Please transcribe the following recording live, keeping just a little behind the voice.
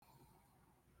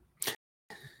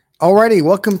Alrighty,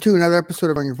 welcome to another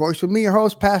episode of On Your Voice with me, your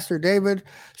host, Pastor David.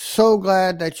 So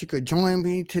glad that you could join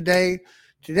me today.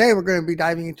 Today, we're going to be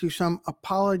diving into some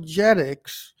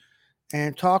apologetics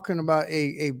and talking about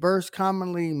a verse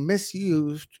commonly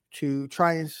misused to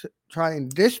try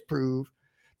and disprove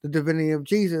the divinity of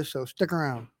Jesus. So stick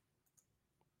around.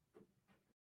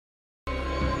 Till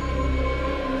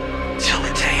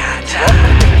the day I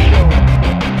die.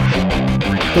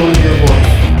 Till your voice.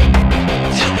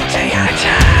 Till the day I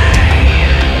die.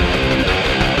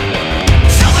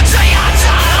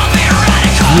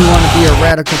 You want to be a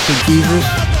radical for Jesus?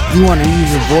 You want to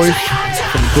use your voice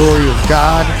for the glory of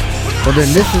God? Well,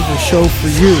 then this is the show for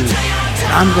you.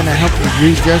 I'm going to help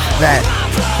you do just that.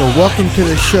 So welcome to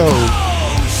the show.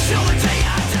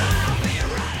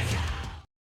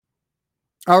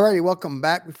 Alrighty, welcome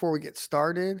back. Before we get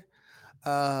started,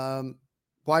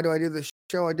 why do I do this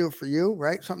show? I do it for you,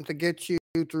 right? Something to get you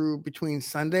through between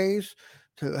Sundays,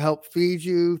 to help feed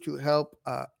you, to help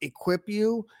equip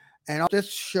you. And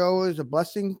this show is a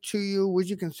blessing to you. Would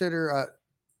you consider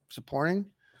supporting?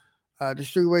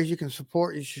 There's three ways you can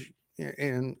support. You should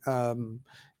and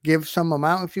give some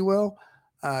amount, if you will.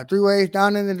 Three ways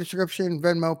down in the description: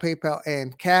 Venmo, PayPal,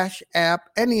 and Cash App.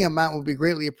 Any amount would be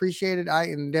greatly appreciated. I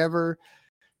endeavor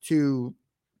to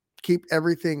keep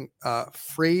everything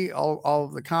free, all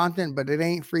of the content, but it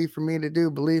ain't free for me to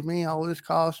do. Believe me, all this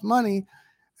costs money.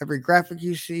 Every graphic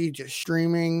you see, just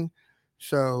streaming.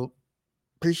 So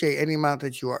appreciate any amount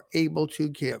that you are able to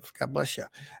give. God bless you.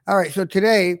 All right. So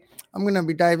today I'm going to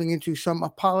be diving into some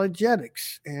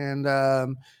apologetics and,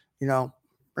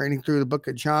 reading through the book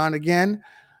of John again.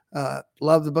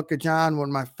 Love the book of John, one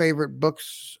of my favorite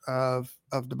books of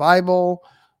the Bible.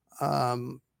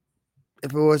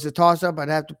 If it was a toss up, I'd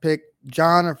have to pick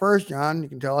John or First John. You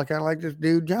can tell I kind of like this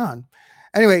dude, John.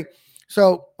 Anyway,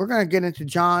 so we're going to get into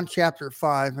John chapter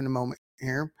 5 in a moment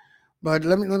here. But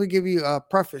let me give you a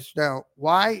preface. Now,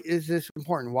 why is this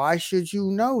important? Why should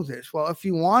you know this? Well, if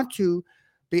you want to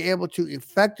be able to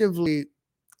effectively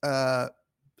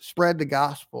spread the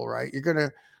gospel, right, you're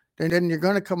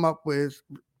gonna come up with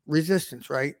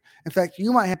resistance, right? In fact,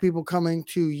 you might have people coming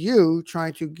to you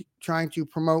trying to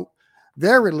promote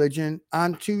their religion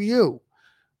onto you.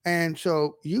 And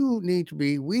so we as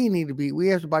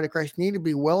the body of Christ need to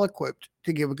be well equipped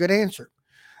to give a good answer.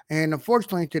 And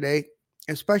unfortunately today,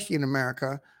 especially in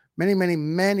America,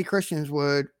 many Christians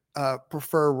would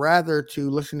prefer rather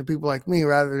to listen to people like me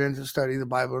rather than to study the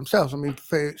Bible themselves. Let me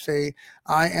say,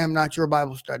 I am not your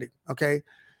Bible study, okay?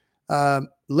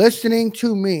 Listening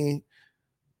to me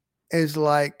is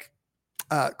like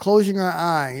closing our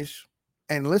eyes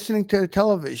and listening to the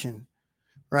television,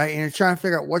 right? And you're trying to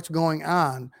figure out what's going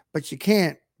on, but you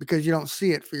can't because you don't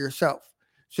see it for yourself.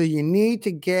 So you need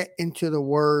to get into the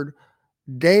Word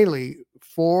daily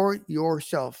for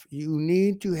yourself. You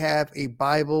need to have a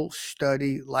Bible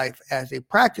study life as a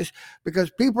practice because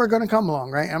people are going to come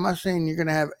along, right? I'm not saying you're going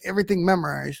to have everything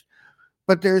memorized,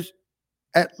 but if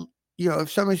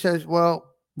somebody says,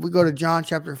 well, we go to John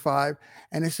chapter 5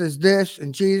 and it says this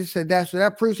and Jesus said that, so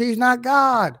that proves he's not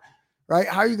God, right?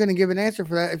 How are you going to give an answer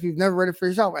for that if you've never read it for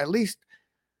yourself? At least,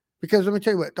 because let me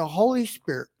tell you what, the Holy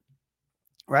Spirit,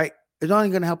 right, is only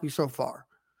going to help you so far.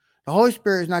 The Holy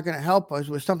Spirit is not going to help us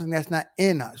with something that's not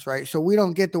in us, right? So we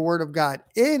don't get the Word of God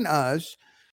in us.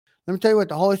 Let me tell you what,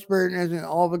 the Holy Spirit isn't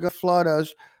all going to flood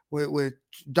us with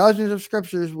dozens of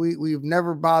scriptures we've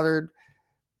never bothered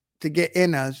to get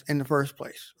in us in the first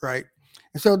place, right?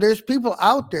 And so there's people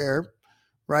out there,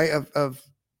 right,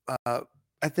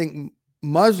 I think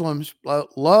Muslim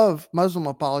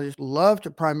apologists love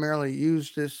to primarily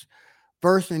use this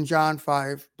verse in John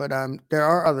 5, but there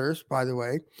are others, by the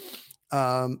way.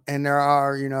 And there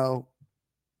are,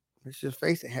 let's just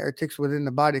face it, heretics within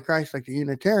the body of Christ, like the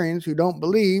Unitarians who don't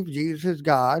believe Jesus is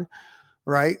God,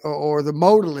 right? Or the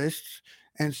modalists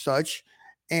and such.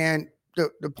 And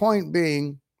the point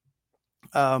being,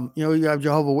 you have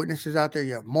Jehovah's Witnesses out there,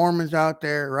 you have Mormons out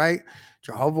there, right?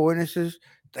 Jehovah's Witnesses,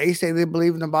 they say they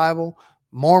believe in the Bible.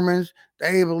 Mormons,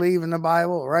 they believe in the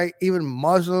Bible, right? Even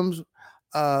Muslims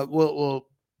will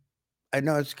I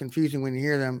know it's confusing when you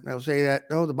hear them. They'll say that,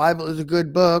 oh, the Bible is a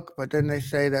good book, but then they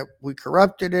say that we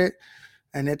corrupted it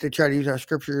and that they try to use our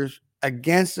scriptures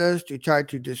against us to try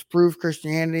to disprove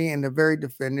Christianity and the very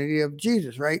divinity of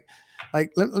Jesus, right?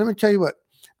 Like, let me tell you what,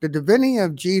 the divinity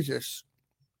of Jesus,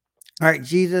 all right,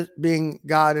 Jesus being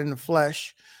God in the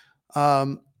flesh,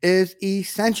 is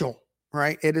essential,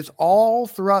 right? It is all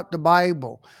throughout the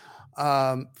Bible.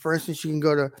 For instance, you can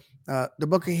go to the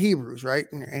book of Hebrews, right?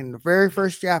 In the very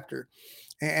first chapter.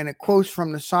 And it quotes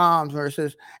from the Psalms where it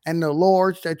says, and the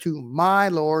Lord said to my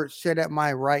Lord, sit at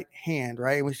my right hand,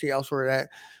 right? And we see elsewhere that,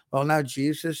 well, now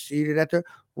Jesus is seated at the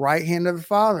right hand of the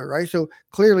Father, right? So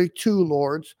clearly two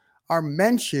Lords are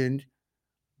mentioned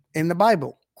in the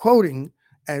Bible, quoting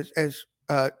as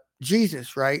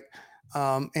Jesus, right?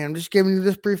 And I'm just giving you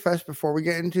this preface before we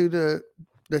get into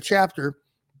the chapter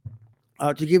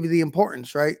to give you the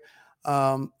importance, right?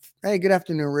 Hey, good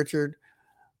afternoon, Richard.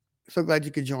 So glad you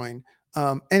could join.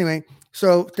 Anyway,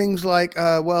 so things like,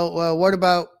 what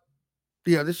about,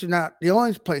 this is not the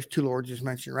only place two Lords is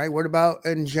mentioned, right? What about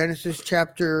in Genesis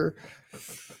chapter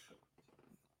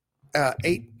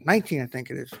 19, I think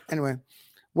it is. Anyway,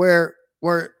 where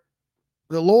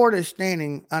the Lord is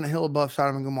standing on a hill above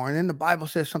Sodom and Gomorrah. And then the Bible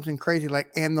says something crazy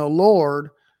like, and the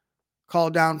Lord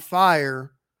called down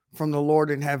fire from the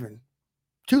Lord in heaven.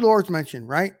 Two Lords mentioned,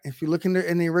 right? If you look in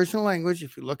the original language,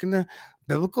 if you look in the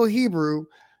biblical Hebrew,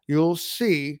 you'll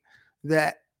see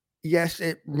that, yes,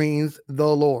 it means the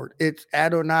Lord. It's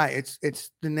Adonai.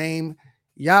 It's the name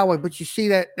Yahweh. But you see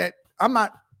that I'm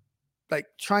not like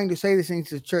trying to say these things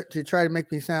to try to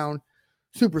make me sound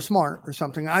super smart or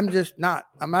something. I'm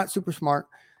not super smart.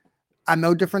 I'm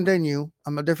no different than you.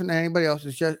 I'm no different than anybody else.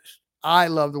 It's just I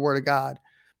love the Word of God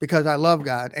because I love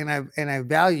God and I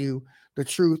value the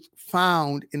truth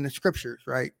found in the Scriptures,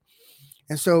 right?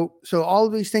 And so all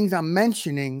of these things I'm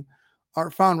mentioning are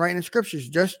found right in the Scriptures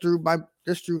just through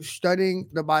studying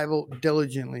the Bible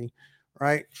diligently,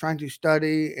 right? Trying to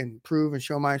study and prove and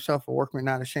show myself a workman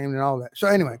not ashamed and all that. So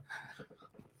anyway,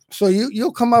 so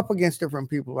you'll come up against different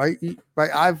people, right? Right?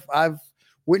 I've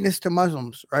witnessed to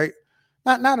Muslims, right?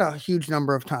 Not a huge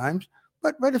number of times,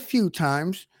 but a few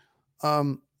times.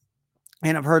 And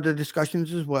I've heard the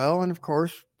discussions as well. And of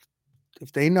course,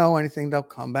 if they know anything, they'll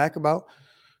come back about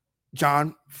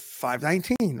John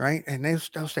 5:19, right? And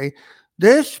they'll say,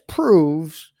 this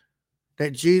proves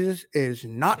that Jesus is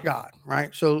not God,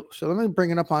 right? So let me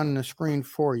bring it up on the screen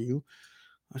for you.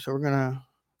 So we're gonna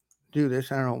do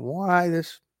this. I don't know why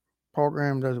this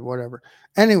program does whatever.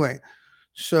 Anyway,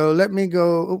 so let me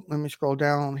scroll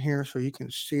down here so you can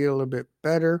see it a little bit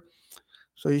better.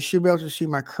 So you should be able to see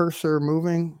my cursor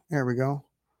moving. There we go.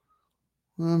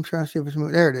 I'm trying to see if it's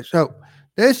moving. There it is. So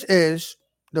this is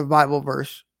the Bible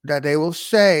verse that they will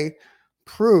say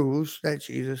proves that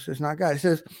Jesus is not God. It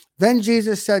says, then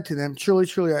Jesus said to them, truly,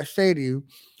 truly, I say to you,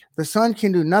 the Son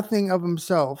can do nothing of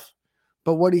himself,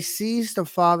 but what he sees the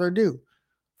Father do.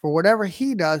 For whatever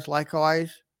he does,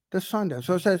 likewise the Son does.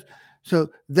 So it says, so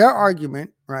their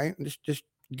argument, right? Just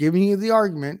giving you the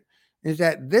argument is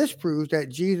that this proves that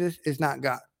Jesus is not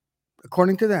God,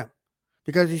 according to them.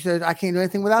 Because he says, I can't do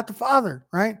anything without the Father,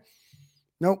 right?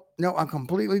 No, I'm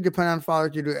completely dependent on the Father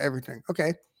to do everything.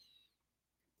 Okay.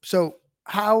 So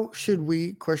how should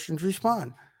we Christians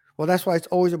respond? Well, that's why it's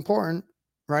always important,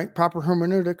 right? Proper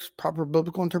hermeneutics, proper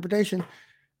biblical interpretation,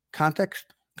 context,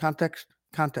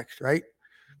 right?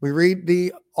 We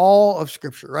read all of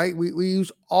Scripture, right? We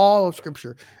use all of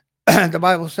Scripture. The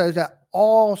Bible says that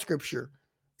all Scripture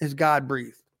is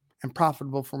God-breathed and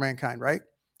profitable for mankind, right?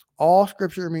 All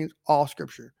Scripture means all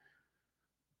Scripture.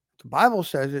 The Bible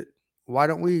says it. Why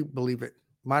don't we believe it?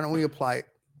 Why don't we apply it,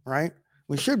 right?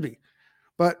 We should be.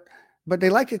 But they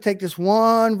like to take this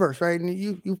one verse, right? And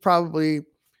you've probably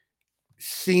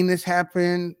seen this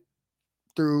happen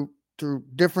through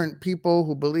different people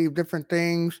who believe different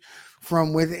things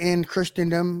from within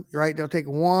Christendom, right? They'll take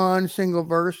one single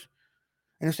verse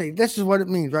and they'll say, this is what it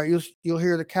means, right? You'll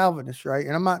hear the Calvinists, right?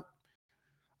 And I'm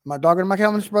not dogging my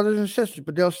Calvinist brothers and sisters,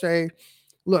 but they'll say,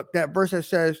 look, that verse that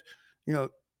says,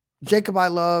 Jacob I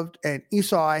loved and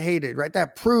Esau I hated, right?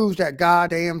 That proves that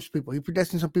God damns people. He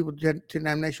predestined some people to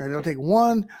damnation. Right? They'll take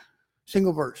one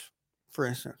single verse, for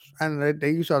instance. And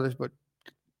they use others, but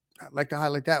I'd like to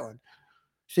highlight that one.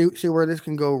 See where this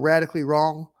can go radically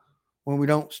wrong when we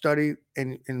don't study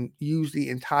and use the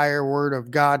entire word of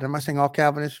God. I'm not saying all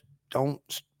Calvinists don't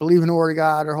believe in the word of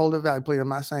God or hold it value. I'm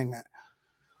not saying that.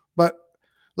 But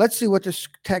let's see what this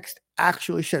text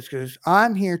actually says, because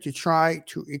I'm here to try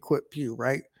to equip you,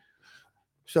 right?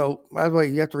 So, by the way,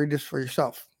 you have to read this for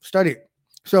yourself. Study it.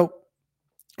 So,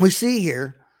 we see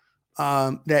here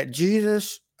that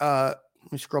Jesus, let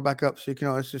me scroll back up so you can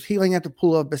know, this is healing at the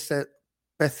pool of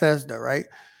Bethesda, right?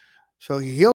 So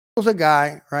he heals a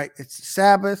guy, right? It's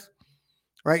Sabbath,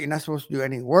 right? You're not supposed to do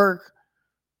any work.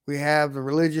 We have the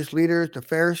religious leaders, the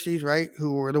Pharisees, right?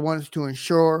 Who were the ones to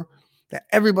ensure that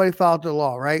everybody followed the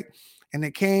law, right? And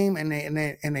they came and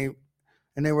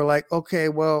they were like, okay,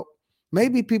 well,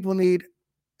 maybe people need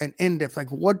an in-depth,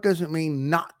 like what does it mean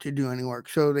not to do any work?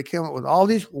 So they came up with all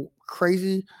these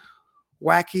crazy,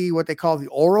 wacky, what they call the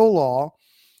oral law.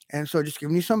 And so just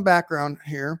giving you some background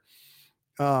here.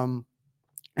 And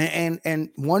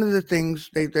one of the things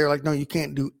they're like, no, you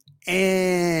can't do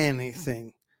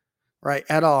anything, right,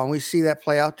 at all. And we see that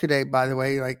play out today, by the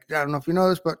way. Like, I don't know if you know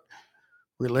this, but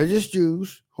religious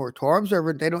Jews who are Torah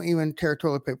observant, they don't even tear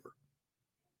toilet paper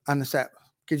on the Sabbath.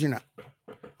 Kid you not.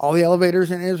 All the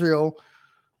elevators in Israel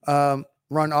run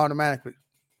automatically.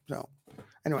 So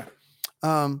anyway,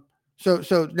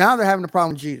 so now they're having a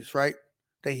problem with Jesus, right?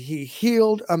 He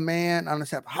healed a man on the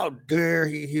Sabbath. How dare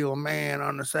he heal a man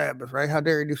on the Sabbath, right? How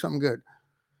dare he do something good?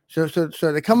 So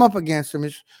they come up against him,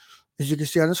 as you can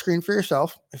see on the screen for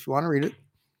yourself, if you want to read it.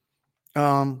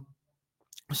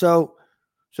 So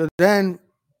then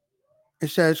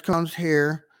it says, comes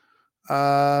here,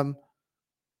 verse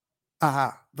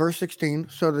 16.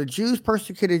 So the Jews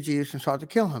persecuted Jesus and sought to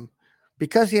kill him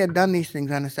because he had done these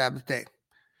things on the Sabbath day.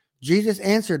 Jesus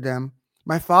answered them,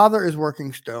 my Father is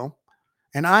working still,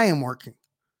 and I am working,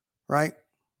 right?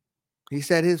 He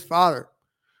said his Father.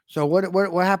 So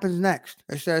what happens next?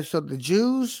 It says, so the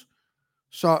Jews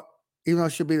sought, even though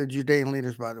it should be the Judean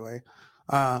leaders, by the way,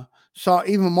 sought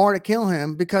even more to kill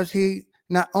him because he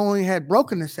not only had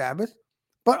broken the Sabbath,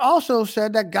 but also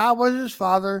said that God was his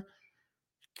Father.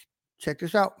 Check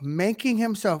this out, making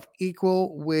himself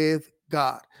equal with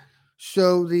God.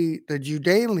 So the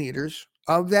Judean leaders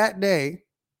of that day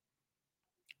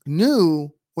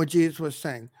knew what Jesus was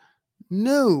saying,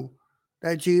 knew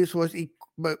that Jesus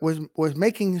was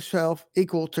making himself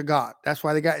equal to God. That's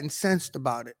why they got incensed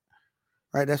about it,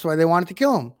 right? That's why they wanted to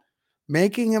kill him,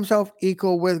 making himself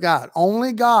equal with God.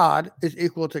 Only God is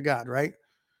equal to God, right?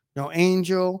 No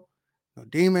angel, no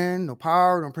demon, no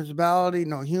power, no principality,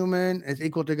 no human is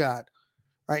equal to God,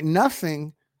 right?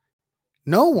 Nothing,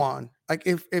 no one. Like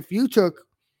if you took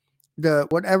the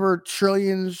whatever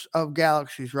trillions of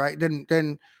galaxies, right?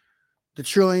 Then the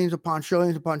trillions upon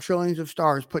trillions upon trillions of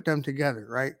stars, put them together,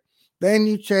 right? Then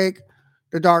you take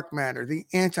the dark matter, the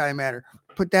antimatter,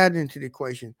 put that into the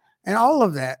equation. And all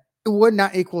of that, it would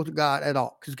not equal to God at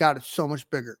all because God is so much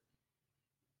bigger.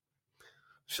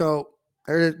 So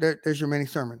there's your mini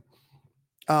sermon.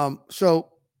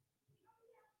 So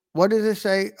what does it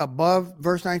say above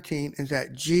verse 19 is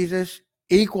that Jesus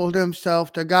equaled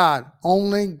himself to God.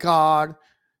 Only God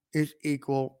is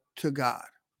equal to God.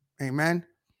 Amen.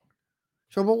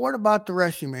 So, but what about the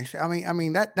rest, you may say? I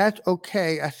mean that's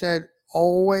okay. I said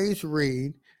always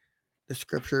read the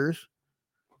scriptures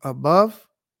above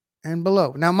and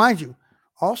below. Now, mind you,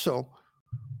 also,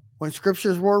 when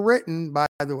scriptures were written, by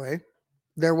the way,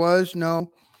 there was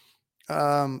no,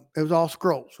 it was all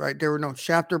scrolls, right? There were no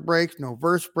chapter breaks, no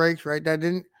verse breaks, right? That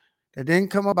didn't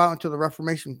come about until the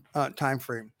Reformation time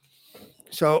frame.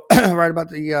 So, right about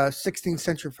the 16th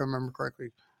century, if I remember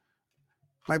correctly.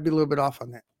 Might be a little bit off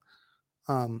on that.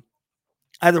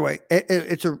 Either way,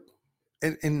 it's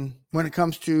when it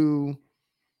comes to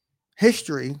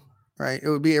history, right, it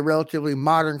would be a relatively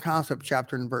modern concept,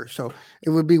 chapter and verse. So it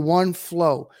would be one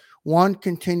flow, one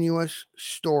continuous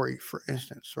story, for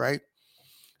instance, right?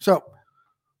 So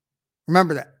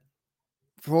remember that.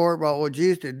 Well,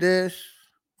 Jesus did this,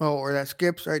 or that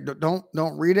skips, right?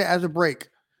 Don't read it as a break.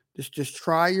 Just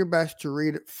try your best to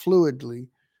read it fluidly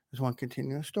as one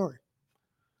continuous story.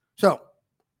 So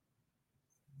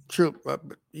true, but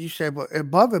you said, but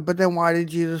above it. But then why did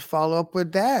Jesus follow up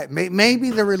with that? Maybe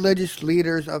the religious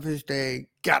leaders of his day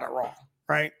got it wrong,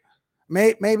 right?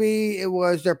 Maybe it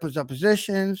was their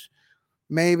presuppositions.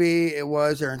 Maybe it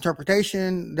was their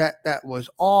interpretation that was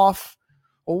off.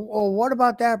 Well, what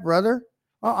about that, brother?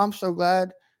 Well, I'm so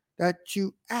glad that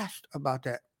you asked about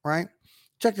that, right?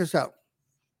 Check this out.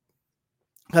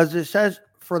 Because it says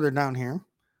further down here.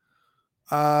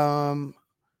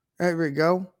 There we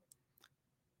go.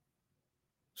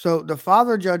 So the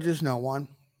Father judges no one,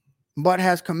 but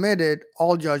has committed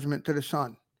all judgment to the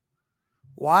Son.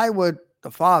 Why would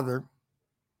the Father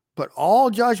put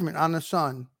all judgment on the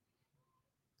Son,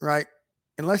 right?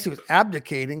 Unless he was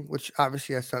abdicating, which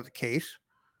obviously that's not the case,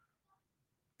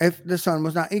 if the Son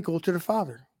was not equal to the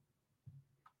Father.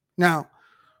 Now,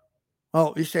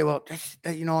 you say, well,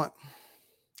 you know what?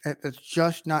 That's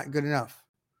just not good enough.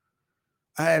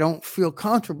 I don't feel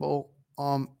comfortable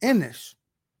in this,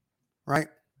 right?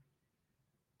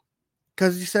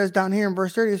 Because he says down here in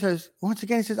verse 30, it says, once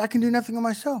again, he says, I can do nothing of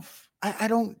myself. I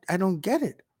don't get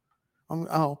it.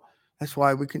 That's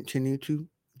why we continue to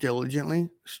diligently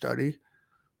study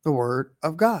the Word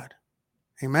of God.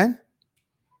 Amen.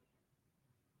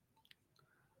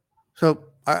 So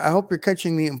I hope you're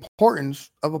catching the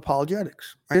importance of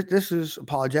apologetics. Right? This is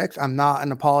apologetics. I'm not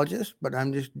an apologist, but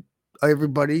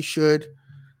everybody should,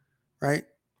 right,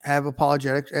 have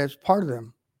apologetics as part of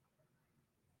them.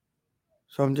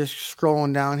 So I'm just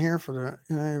scrolling down here for the,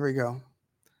 there we go.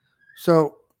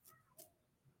 So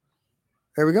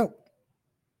there we go.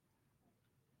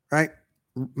 Right?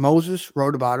 Moses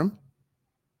wrote about him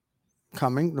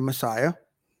coming, the Messiah.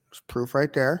 There's proof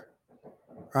right there.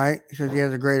 Right? He says he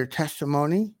has a greater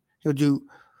testimony. He'll do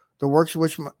the works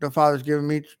which the Father has given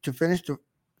me to finish,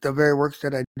 the very works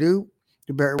that I do,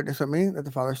 to bear witness of me, that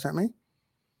the Father sent me.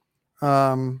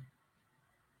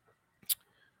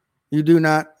 You do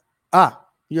not,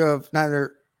 you have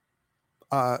neither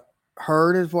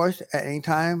heard his voice at any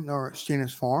time nor seen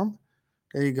his form.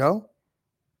 There you go.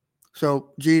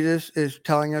 So Jesus is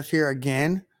telling us here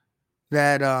again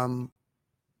that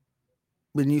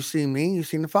when you see me, you've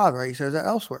seen the Father, right? He says that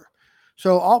elsewhere.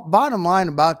 So bottom line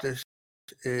about this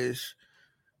is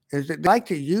that they like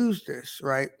to use this,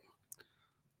 right?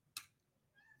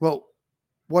 Well,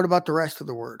 what about the rest of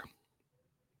the word?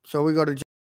 So we go to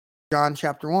John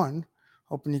chapter 1,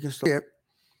 hoping you can see it.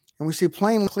 And we see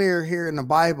plain and clear here in the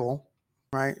Bible,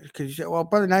 right? Because you say, well,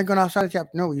 brother, now you're going outside the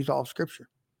chapter. No, we use all of Scripture,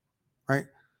 right?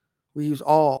 We use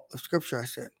all of Scripture, I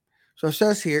said. So it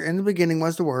says here, in the beginning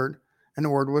was the Word, and the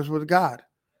Word was with God.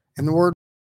 And the Word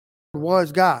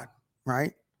was God,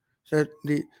 right? So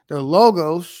the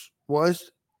Logos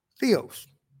was Theos,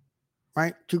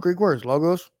 right? Two Greek words,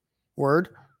 Logos, Word,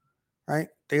 right?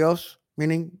 Theos,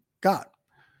 meaning God.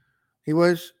 He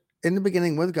was in the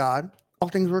beginning with God. All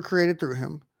things were created through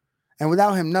him. And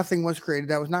without him, nothing was created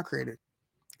that was not created.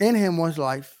 In him was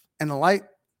life, and the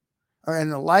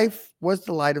life was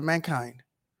the light of mankind.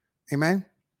 Amen.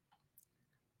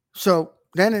 So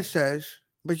then it says,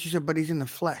 but he's in the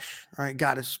flesh, right?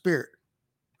 God is spirit.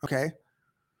 Okay.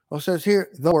 Well, it says here,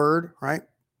 the Word, right,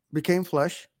 became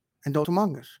flesh and dwelt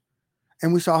among us.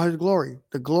 And we saw his glory,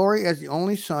 the glory as the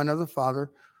only Son of the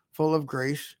Father, full of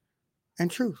grace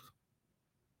and truth.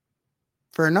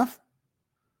 Fair enough?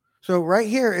 So right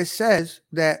here it says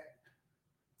that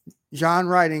John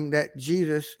writing that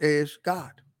Jesus is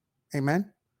God.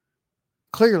 Amen.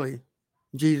 Clearly,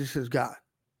 Jesus is God.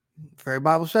 The very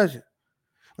Bible says it.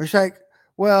 It's like,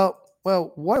 well,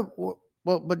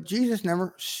 but Jesus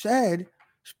never said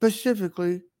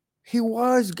specifically he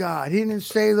was God. He didn't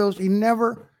say those. He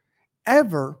never,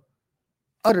 ever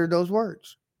uttered those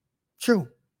words. True.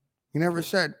 He never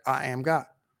said, I am God.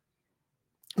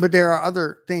 But there are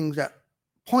other things that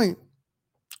point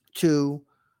to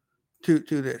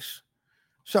this.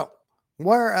 So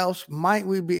where else might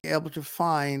we be able to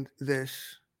find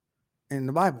this in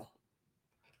the Bible?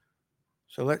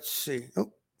 So let's see.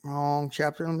 Oh, wrong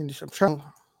chapter. I'm trying to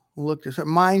look this up.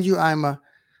 Mind you, I'm a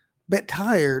bit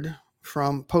tired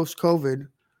from post-COVID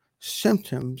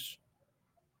symptoms.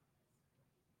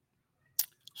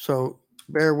 So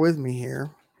bear with me here.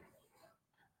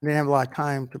 I didn't have a lot of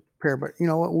time to prepare, but you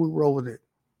know what? We roll with it.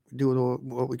 Do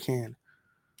what we can.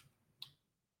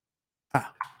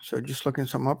 So just looking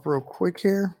some up real quick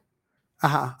here.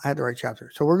 I had the right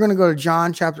chapter. So we're going to go to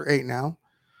John chapter 8 now.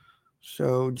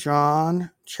 So John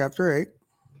chapter 8.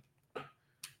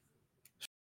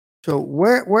 So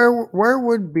where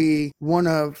would be one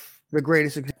of the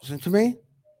greatest examples? And to me,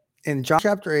 in John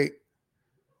chapter 8,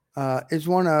 is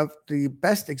one of the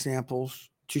best examples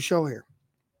to show here.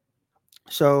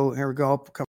 So here we go,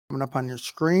 coming up on your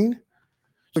screen.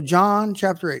 So John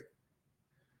chapter 8.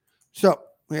 So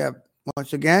we have,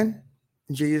 once again,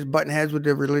 Jesus butting heads with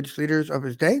the religious leaders of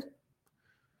his day,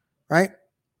 right?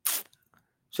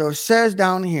 So it says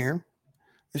down here,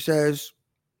 it says,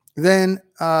 then,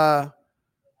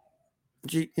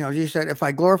 Jesus said, if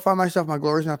I glorify myself, my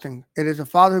glory is nothing. It is the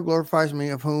Father who glorifies me,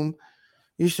 of whom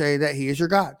you say that he is your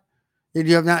God. Yet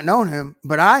you have not known him,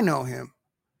 but I know him.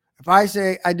 If I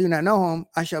say I do not know him,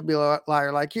 I shall be a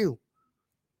liar like you.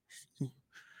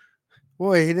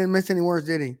 Boy, he didn't miss any words,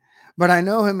 did he? But I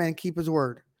know him and keep his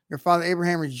word. Your father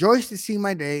Abraham rejoiced to see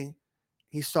my day.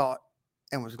 He saw it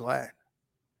and was glad.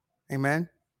 Amen.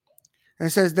 And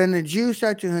it says, then the Jews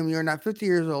said to him, you're not 50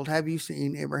 years old. Have you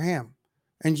seen Abraham?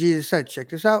 And Jesus said, check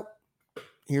this out.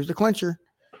 Here's the clincher.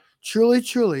 Truly,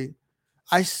 truly,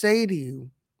 I say to you,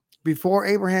 before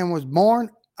Abraham was born,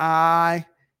 I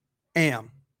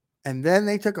am. And then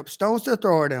they took up stones to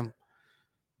throw at him.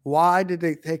 Why did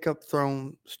they take up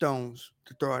stones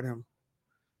to throw at him?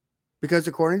 Because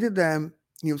according to them,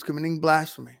 he was committing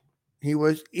blasphemy. He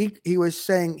was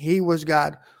saying he was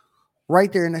God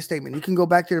right there in that statement. You can go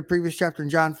back to the previous chapter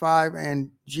in John 5, and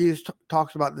Jesus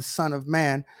talks about the Son of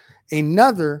Man,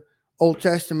 another Old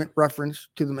Testament reference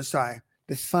to the Messiah,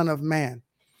 the Son of Man.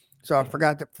 So I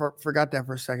forgot that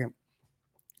for a second.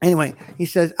 Anyway, he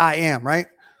says, I am, right?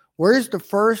 Where's the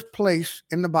first place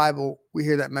in the Bible we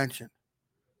hear that mentioned?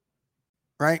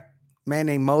 Right? A man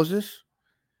named Moses.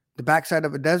 the backside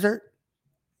of a desert.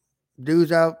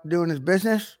 Dude's out doing his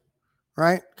business,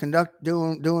 right?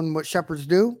 Doing what shepherds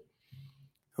do.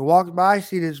 He walks by,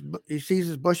 he sees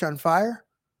his bush on fire,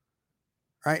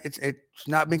 right? It's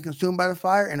not being consumed by the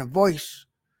fire, and a voice,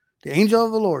 the angel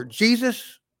of the Lord,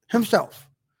 Jesus himself,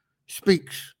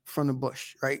 speaks from the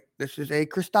bush, right? This is a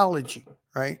Christology,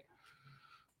 right?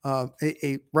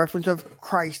 A reference of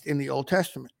Christ in the Old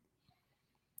Testament.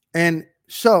 And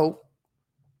so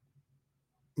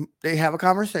they have a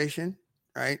conversation,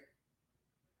 right?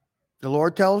 The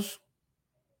Lord tells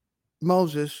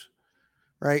Moses,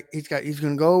 right? He's going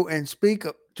to go and speak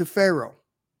to Pharaoh.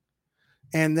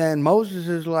 And then Moses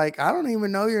is like, I don't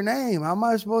even know your name. How am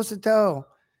I supposed to tell?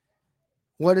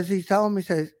 What does he tell him? He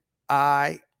says,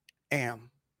 I am.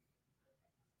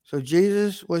 So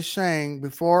Jesus was saying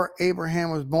before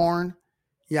Abraham was born,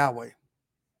 Yahweh.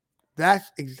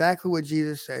 That's exactly what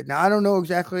Jesus said. Now, I don't know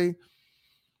exactly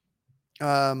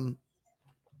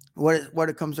what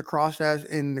it comes across as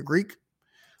in the Greek.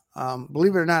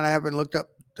 Believe it or not, I haven't looked up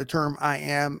the term I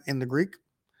am in the Greek.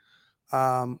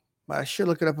 But I should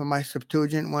look it up in my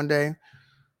Septuagint one day,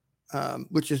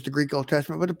 which is the Greek Old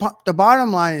Testament. But the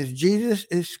bottom line is Jesus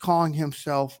is calling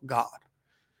himself God.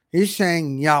 He's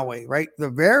saying Yahweh, right? The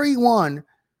very one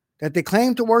that they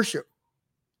claim to worship,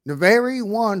 the very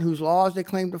one whose laws they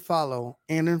claim to follow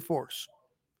and enforce,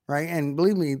 right? And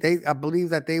believe me, I believe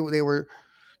that they were,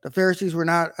 the Pharisees were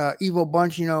not an evil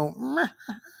bunch,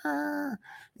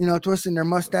 twisting their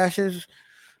mustaches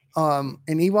and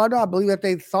evil. I believe that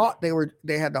they thought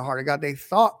they had the heart of God. They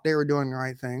thought they were doing the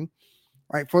right thing,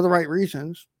 right, for the right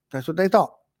reasons. That's what they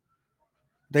thought.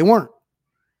 They weren't.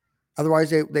 Otherwise,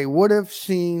 they would have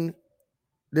seen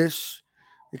this,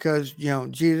 because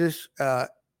Jesus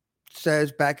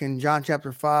says back in John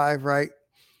chapter 5, right?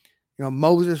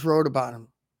 Moses wrote about him.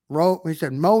 He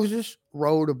said, Moses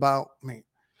wrote about me.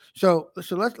 So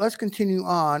let's continue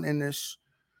on in this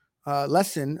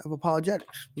lesson of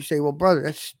apologetics. You say, well, brother,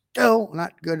 that's still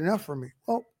not good enough for me.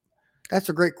 Well, that's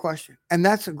a great question. And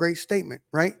that's a great statement,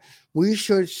 right? We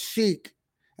should seek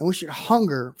and we should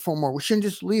hunger for more. We shouldn't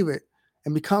just leave it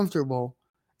and be comfortable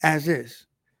as is.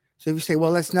 So if you say,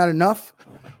 well, that's not enough,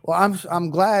 well,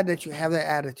 I'm glad that you have that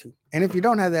attitude. And if you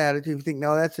don't have that attitude, you think,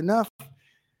 no, that's enough,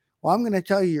 well, I'm going to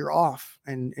tell you you're off.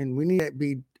 And we need to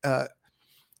be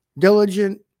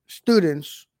diligent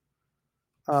students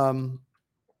of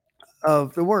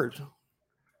the words.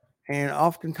 And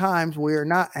oftentimes we are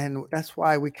not, and that's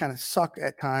why we kind of suck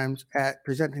at times at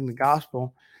presenting the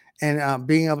gospel and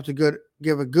being able to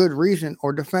give a good reason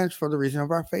or defense for the reason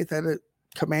of our faith that it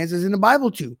commands us in the Bible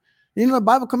to. The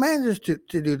Bible commands us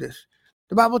to do this.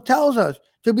 The Bible tells us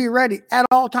to be ready at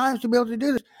all times to be able to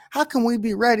do this. How can we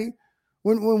be ready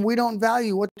when we don't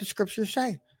value what the scriptures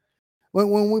say?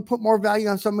 When we put more value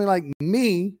on somebody like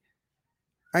me,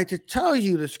 right, to tell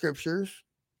you the scriptures,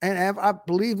 and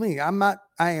believe me, I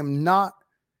am not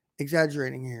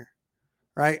exaggerating here,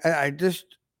 right? I just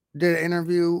did an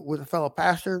interview with a fellow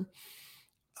pastor,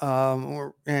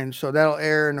 and so that'll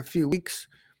air in a few weeks.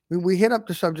 We hit up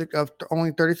the subject of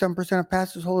only 37% of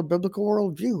pastors hold a biblical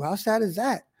worldview. How sad is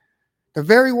that? The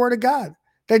very word of God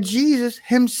that Jesus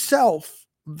himself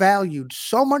valued,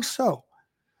 so much so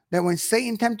that when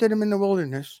Satan tempted him in the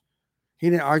wilderness, he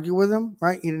didn't argue with him,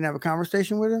 right? He didn't have a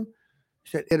conversation with him.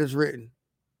 He said, it is written.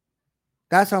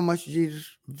 That's how much Jesus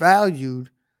valued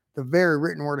the very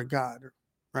written word of God,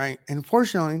 right? And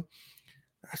unfortunately,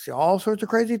 I see all sorts of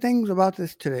crazy things about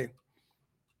this today.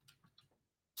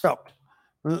 So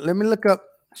let me look up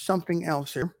something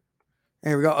else here.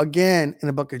 There we go. Again, in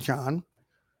the book of John,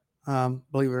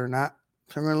 believe it or not.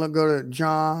 So I'm going to go to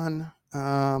John.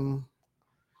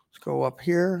 Let's go up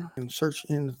here and search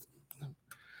in,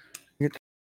 get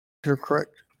the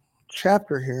correct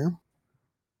chapter here.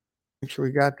 Make sure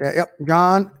we got that. Yep,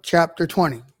 John chapter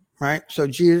 20, right? So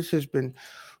Jesus has been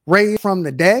raised from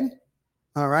the dead,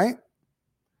 all right?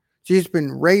 Jesus has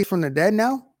been raised from the dead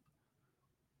now,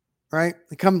 right?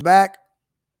 He comes back,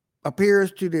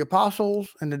 appears to the apostles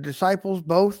and the disciples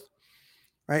both,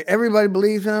 right? Everybody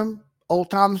believes him.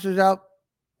 Old Thomas is out,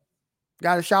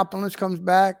 got a shopping list, comes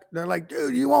back. They're like,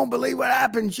 dude, you won't believe what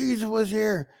happened. Jesus was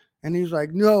here. And he's like,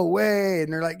 no way.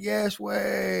 And they're like, yes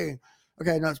way.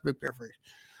 Okay, no, it's a big paraphrase.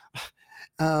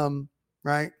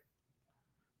 Right?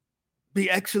 Be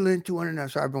excellent to one another.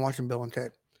 Sorry, I've been watching Bill and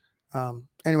Ted.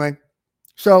 Anyway,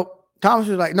 so Thomas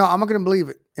was like, no, I'm not going to believe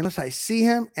it. Unless I see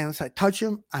him, unless I touch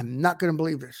him, I'm not going to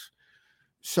believe this.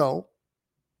 So,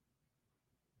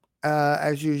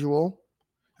 as usual,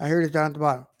 I heard it down at the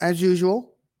bottom. As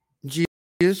usual,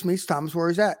 Jesus meets Thomas where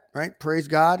he's at, right? Praise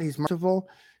God. He's merciful.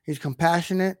 He's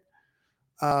compassionate.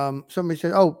 Somebody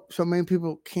said, "Oh, so many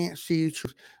people can't see the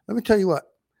truth." Let me tell you what.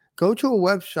 Go to a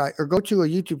website or go to a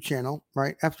YouTube channel,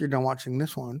 right, after you're done watching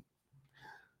this one,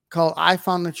 called I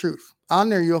Found the Truth. On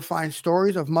there, you'll find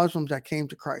stories of Muslims that came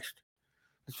to Christ.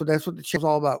 That's what the channel's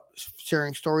all about,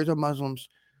 sharing stories of Muslims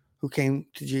who came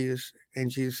to Jesus, and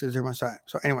Jesus is their Messiah.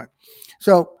 So anyway,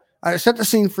 so I set the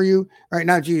scene for you. Right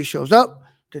now, Jesus shows up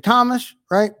to Thomas,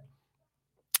 right?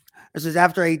 This is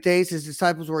after 8 days. His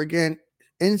disciples were again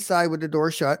inside with the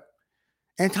door shut,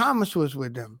 and Thomas was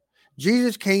with them.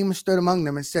 Jesus came and stood among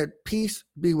them and said, "Peace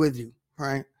be with you,"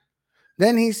 right?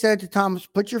 Then he said to Thomas,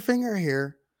 "Put your finger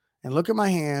here and look at my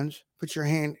hands. Put your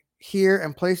hand here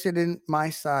and place it in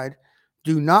my side.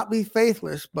 Do not be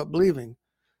faithless, but believing,"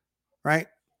 right?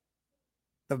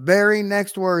 The very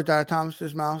next words out of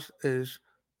Thomas's mouth is,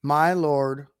 "My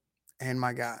Lord and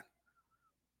my God."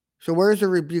 So where's the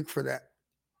rebuke for that,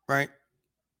 right?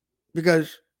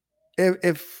 Because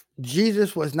if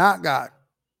Jesus was not God,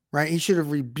 right, he should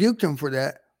have rebuked him for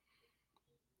that,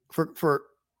 for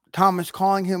Thomas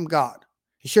calling him God.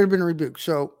 He should have been rebuked.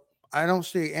 So I don't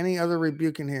see any other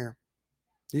rebuke in here.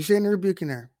 Do you see any rebuke in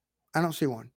there? I don't see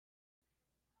one.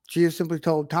 Jesus simply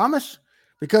told Thomas,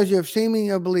 "Because you have seen me,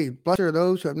 you have believed. Blessed are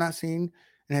those who have not seen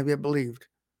and have yet believed."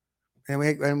 And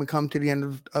we come to the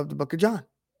end of the book of John.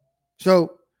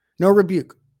 So no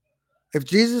rebuke. If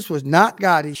Jesus was not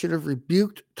God, he should have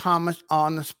rebuked Thomas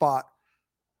on the spot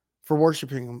for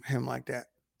worshiping him like that,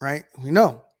 right? We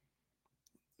know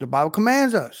the Bible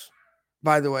commands us,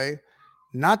 by the way,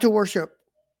 not to worship,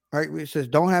 right? It says,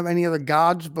 "Don't have any other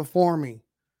gods before me."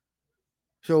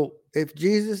 So if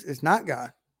Jesus is not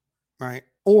God, right?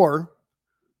 Or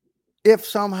if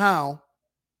somehow,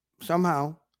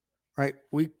 right,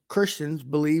 we Christians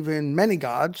believe in many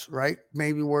gods, right?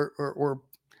 Maybe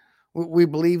we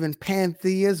believe in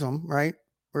pantheism, right?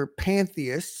 We're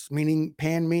pantheists, meaning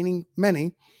pan meaning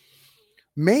many.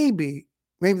 Maybe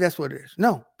that's what it is.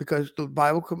 No, because the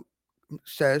Bible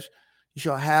says you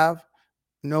shall have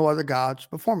no other gods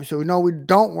before me. So we know we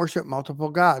don't worship multiple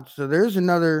gods. So there's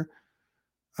another,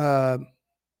 I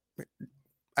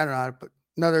don't know how to put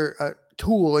another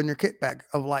tool in your kit bag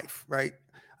of life, right?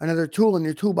 Another tool in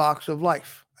your toolbox of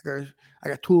life. I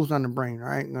got tools on the brain,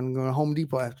 right? I'm going to go to Home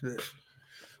Depot after this.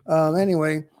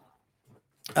 Anyway,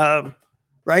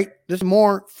 right? This is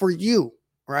more for you,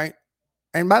 right?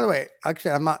 And by the way, like I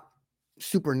said, I'm not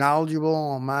super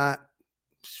knowledgeable. I'm not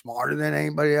smarter than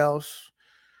anybody else.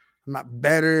 I'm not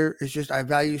better. It's just I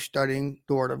value studying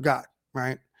the Word of God,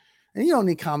 right? And you don't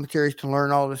need commentaries to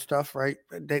learn all this stuff, right?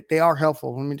 They are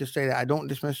helpful. Let me just say that I don't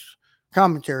dismiss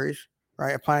commentaries,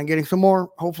 right? I plan on getting some more,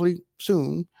 hopefully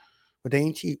soon, but they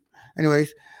ain't cheap.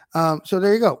 Anyways, so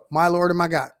there you go. My Lord and my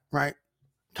God, right?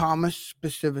 Thomas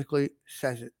specifically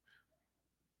says it.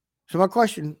 So my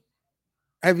question,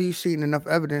 have you seen enough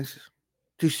evidence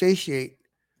to satiate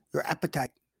your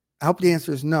appetite? I hope the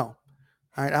answer is no.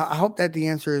 All right. I hope that the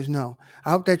answer is no.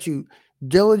 I hope that you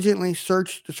diligently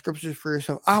search the scriptures for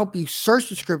yourself. I hope you search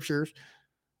the scriptures,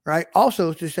 right?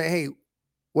 Also to say, hey,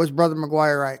 was Brother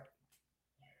McGuire right?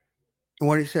 And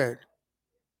what he said,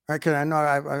 right? Because I know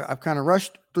I've kind of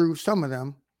rushed through some of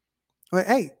them. But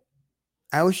hey,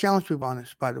 I always challenge people on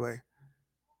this, by the way.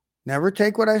 Never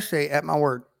take what I say at my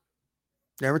word.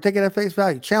 Never take it at face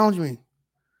value. Challenge me,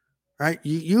 right?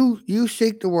 You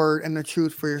seek the word and the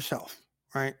truth for yourself,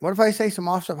 right? What if I say some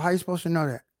off stuff? How are you supposed to know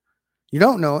that? You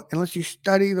don't know it unless you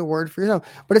study the word for yourself.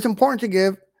 But it's important to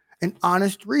give an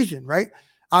honest reason, right?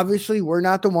 Obviously, we're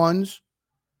not the ones.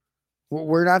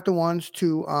 We're not the ones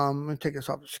to let me take this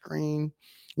off the screen.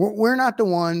 We're not the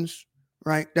ones,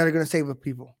 right, that are going to save the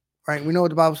people, right? We know what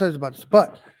the Bible says about this,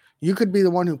 but you could be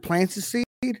the one who plants the seed,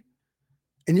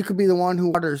 and you could be the one who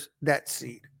waters that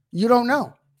seed. You don't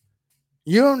know.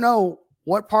 You don't know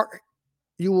what part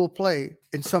you will play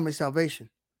in somebody's salvation,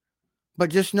 but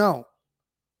just know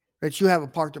that you have a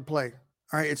part to play.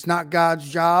 All right. It's not God's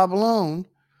job alone,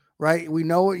 right? We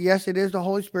know it. Yes, it is the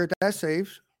Holy Spirit that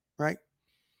saves, right?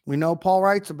 We know Paul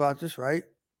writes about this, right?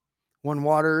 One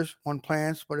waters, one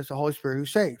plants, but it's the Holy Spirit who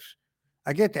saves.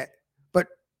 I get that. But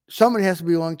somebody has to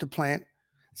be willing to plant.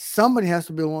 Somebody has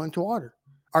to be willing to water.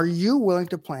 Are you willing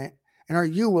to plant? And are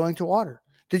you willing to water?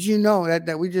 Did you know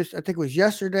that we just, I think it was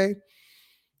yesterday.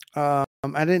 I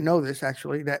didn't know this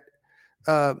actually, that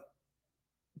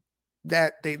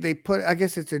they put, I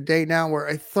guess it's a day now where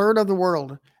a third of the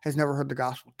world has never heard the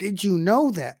gospel. Did you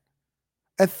know that?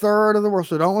 A third of the world.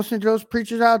 So don't listen to those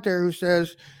preachers out there who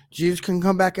says Jesus can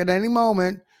come back at any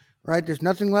moment, right? There's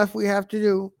nothing left we have to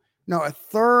do. No, a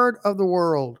third of the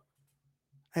world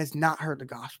has not heard the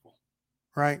gospel,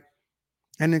 right?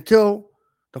 And until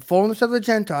the fullness of the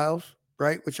Gentiles,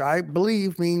 right, which I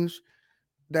believe means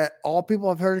that all people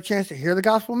have heard a chance to hear the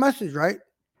gospel message, right?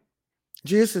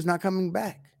 Jesus is not coming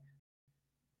back.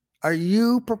 Are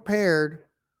you prepared?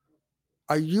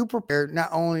 Are you prepared not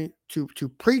only to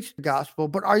preach the gospel,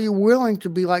 but are you willing to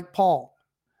be like Paul?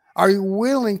 Are you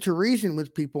willing to reason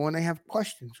with people when they have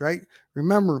questions, right?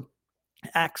 Remember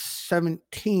Acts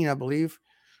 17, I believe,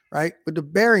 right? With the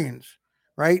Bereans,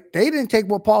 right? They didn't take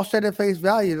what Paul said at face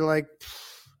value. They're like,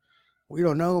 we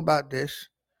don't know about this,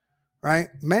 right?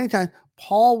 Many times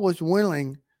Paul was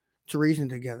willing to reason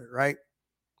together, right?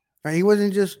 Right? He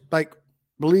wasn't just like,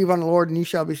 believe on the Lord and you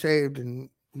shall be saved and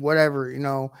whatever,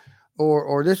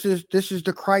 or this is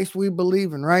the Christ we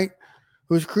believe in, right?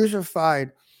 Who was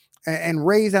crucified and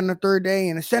raised on the third day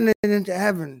and ascended into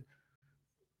heaven.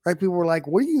 Right? People were like,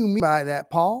 what do you mean by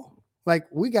that, Paul? Like,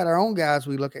 we got our own guys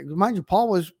we look at. Mind you, Paul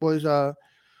was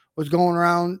going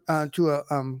around to a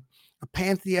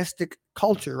pantheistic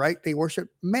culture, right? They worship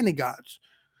many gods.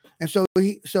 And so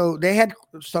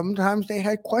sometimes they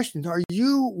had questions. Are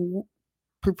you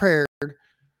prepared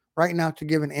right now to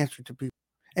give an answer to people?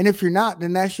 And if you're not,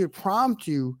 then that should prompt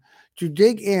you to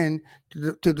dig in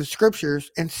to the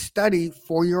scriptures and study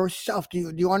for yourself.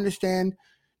 Do you understand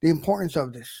the importance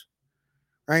of this?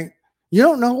 Right? You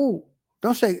don't know.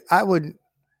 Don't say, I would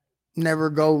never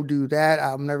go do that.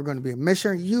 I'm never going to be a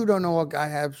missionary. You don't know what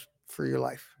God has for your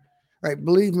life. Right?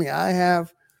 Believe me, I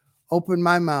have opened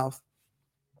my mouth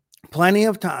plenty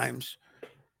of times.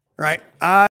 Right?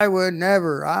 I would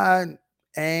never.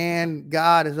 And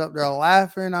God is up there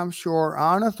laughing, I'm sure,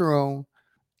 on a throne.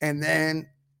 And then,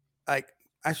 like,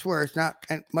 I swear it's not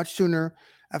much sooner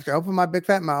after I open my big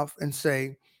fat mouth and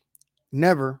say,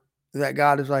 never, that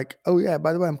God is like, oh, yeah,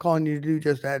 by the way, I'm calling you to do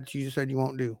just that you just said you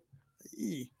won't do.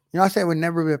 I said I would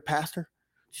never be a pastor.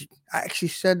 I actually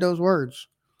said those words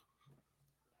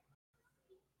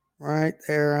right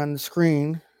there on the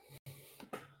screen.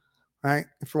 Right?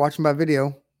 If you're watching by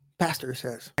video, pastor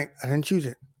says, right? I didn't choose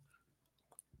it.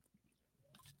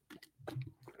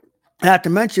 Not to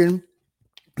mention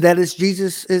that it's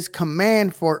Jesus'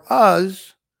 command for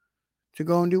us to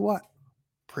go and do what?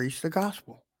 Preach the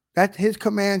gospel. That's his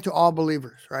command to all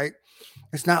believers, right?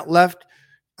 It's not left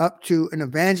up to an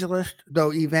evangelist,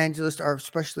 though evangelists are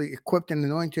especially equipped and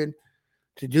anointed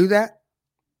to do that.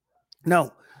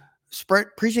 No,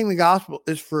 preaching the gospel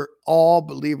is for all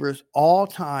believers, all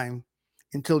time,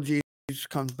 until Jesus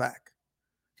comes back.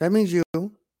 That means you.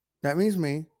 That means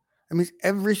me. That means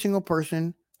every single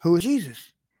person who is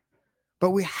Jesus. But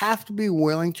we have to be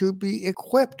willing to be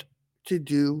equipped to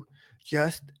do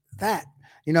just that.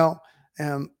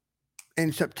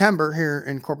 In September here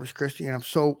in Corpus Christi, and I'm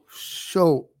so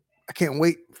I can't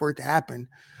wait for it to happen.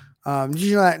 Did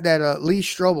you know that Lee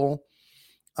Strobel,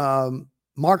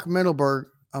 Mark Middleberg,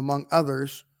 among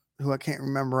others, who I can't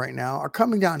remember right now, are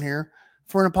coming down here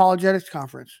for an apologetics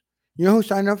conference? You know who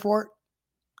signed up for it?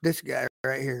 This guy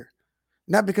right here.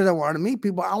 Not because I want to meet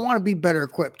people. I want to be better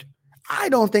equipped. I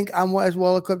don't think I'm as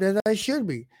well equipped as I should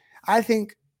be. I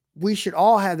think we should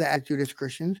all have the attitude as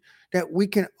Christians that we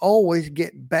can always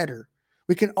get better.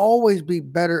 We can always be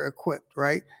better equipped,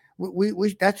 right?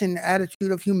 We that's an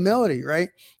attitude of humility, right?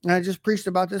 And I just preached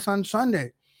about this on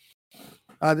Sunday.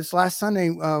 This last Sunday,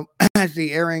 as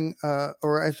the airing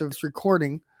or as of this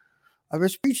recording, I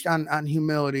was preached on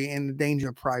humility and the danger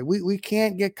of pride. We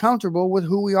can't get comfortable with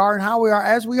who we are and how we are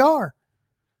as we are,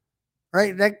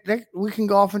 right? That we can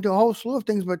go off into a whole slew of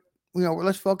things, but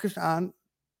let's focus on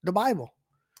the Bible,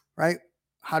 right?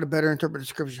 How to better interpret the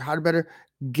scriptures, how to better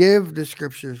give the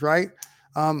scriptures, right?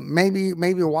 Maybe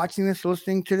you're watching this,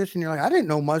 listening to this, and you're like, I didn't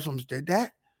know Muslims did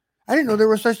that. I didn't know there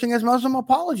was such thing as Muslim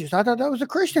apologists. I thought that was a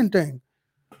Christian thing.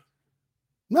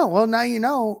 No, well, now you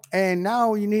know, and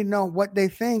now you need to know what they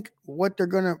think, what they're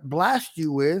going to blast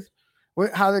you with,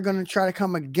 how they're going to try to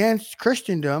come against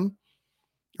Christendom,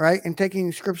 right? And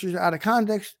taking scriptures out of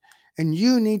context, and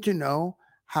you need to know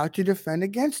how to defend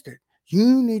against it.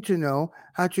 You need to know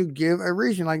how to give a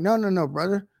reason. Like, no,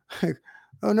 brother.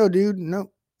 Oh, no, dude, no.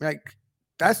 Like,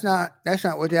 that's not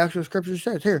what the actual scripture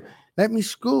says. Here, let me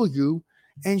school you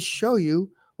and show you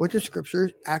what the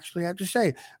scriptures actually have to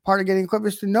say. Part of getting equipped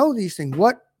is to know these things.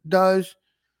 What does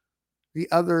the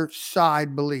other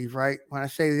side believe, right? When I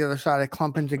say the other side, I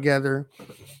clump in together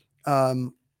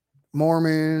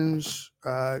Mormons,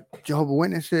 Jehovah's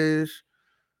Witnesses,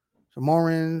 so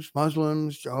Mormons,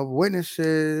 Muslims, Jehovah's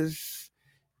Witnesses,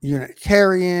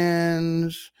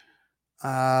 Unitarians,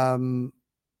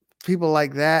 people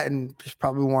like that, and there's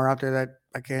probably more out there that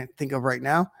I can't think of right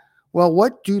now. Well,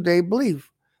 what do they believe?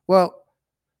 Well,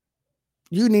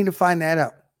 you need to find that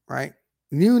out, right?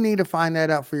 You need to find that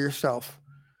out for yourself.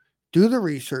 Do the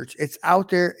research. It's out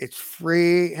there. It's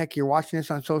free. Heck, you're watching this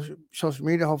on social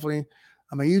media. Hopefully,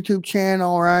 on my YouTube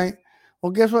channel, right?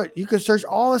 Well, guess what? You can search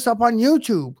all this up on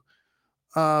YouTube.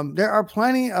 There are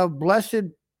plenty of blessed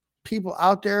people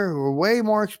out there who are way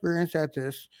more experienced at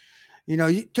this. You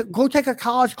know, go take a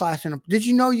college class in. Did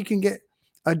you know you can get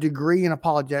a degree in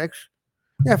apologetics?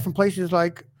 Yeah, from places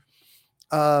like,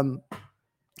 what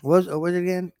was it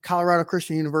again? Colorado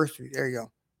Christian University. There you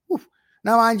go. Whew.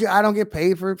 Now, mind you, I don't get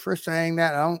paid for saying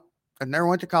that. I never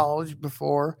went to college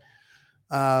before,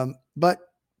 but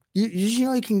you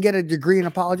know you can get a degree in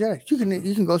apologetics. You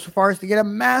can go so far as to get a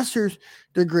master's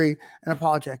degree in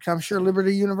apologetics. I'm sure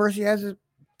Liberty University has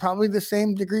probably the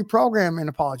same degree program in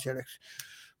apologetics,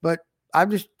 but I'm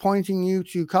just pointing you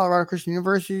to Colorado Christian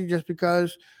University just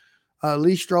because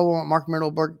Lee Strobel and Mark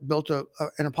Mittelberg built an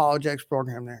apologetics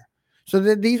program there. So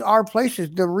that these are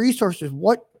places, the resources.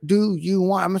 What do you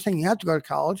want? I'm not saying you have to go to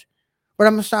college, but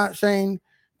I'm not saying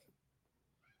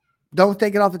don't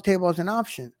take it off the table as an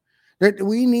option. That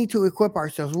we need to equip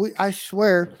ourselves. I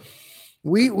swear,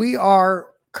 we are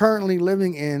currently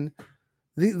living in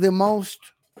the most,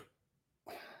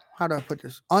 how do I put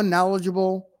this,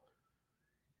 unknowledgeable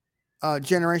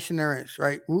generation there is,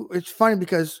 right? It's funny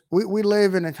because we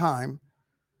live in a time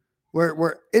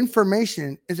where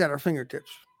information is at our fingertips,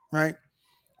 right?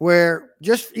 Where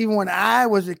just even when I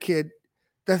was a kid,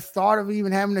 the thought of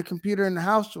even having a computer in the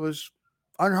house was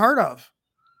unheard of,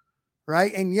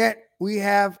 right? And yet we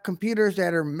have computers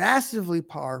that are massively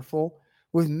powerful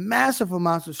with massive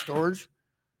amounts of storage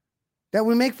that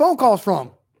we make phone calls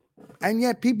from. And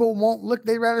yet people won't look.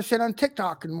 They'd rather sit on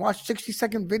TikTok and watch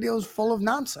 60-second videos full of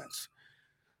nonsense.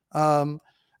 And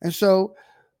so,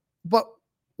 but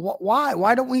why?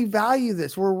 Why don't we value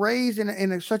this? We're raised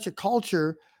in such a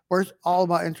culture where it's all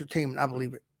about entertainment. I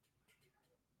believe it.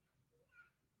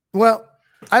 Well,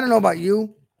 I don't know about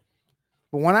you,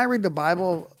 but when I read the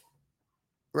Bible,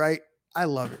 right, I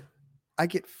love it. I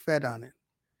get fed on it.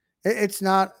 It's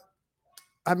not,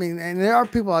 I mean, and there are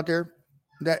people out there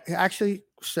that actually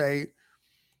say,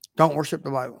 don't worship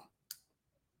the Bible.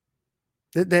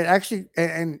 That actually,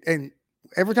 and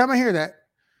every time I hear that,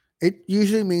 it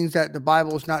usually means that the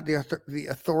Bible is not the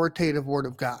authoritative word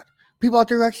of God. People out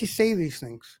there actually say these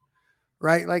things,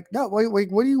 right? Like, no,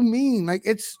 wait, what do you mean? Like,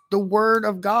 it's the word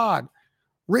of God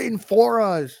written for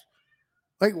us.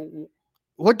 Like,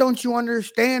 what don't you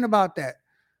understand about that?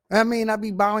 I may not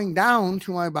be bowing down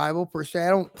to my Bible per se. I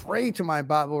don't pray to my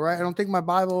Bible, right? I don't think my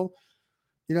Bible,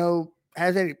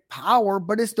 has any power,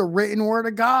 but it's the written word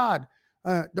of God.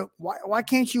 Why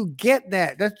can't you get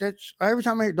that? That's every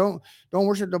time I hear don't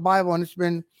worship the Bible,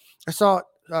 and I saw it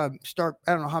start.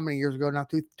 I don't know how many years ago now,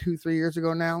 3 years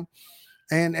ago now,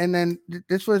 and then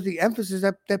this was the emphasis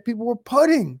that people were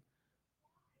putting,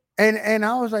 and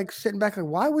I was like sitting back like,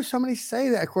 why would somebody say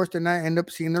that? Of course, then I end up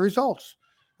seeing the results.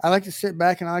 I like to sit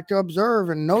back and I like to observe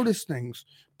and notice things,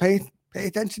 pay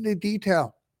attention to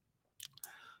detail.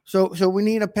 So we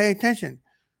need to pay attention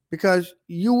because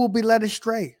you will be led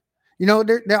astray.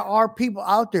 There are people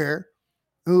out there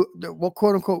who, well,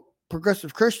 quote unquote,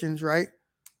 progressive Christians, right,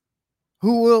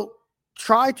 who will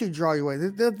try to draw you away.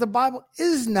 The Bible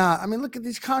is not. I mean, look at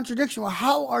these contradictions. Well,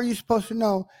 how are you supposed to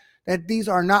know that these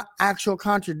are not actual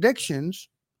contradictions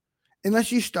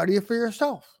unless you study it for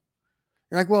yourself?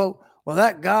 You're like, well,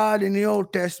 that God in the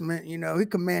Old Testament, he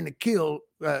commanded to kill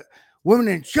women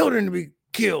and children to be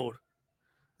killed.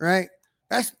 Right?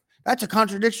 That's a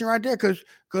contradiction right there because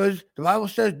the Bible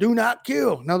says do not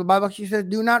kill. No, the Bible actually says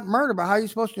do not murder. But how are you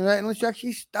supposed to do that unless you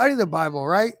actually study the Bible,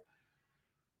 right?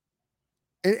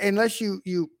 Unless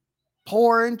you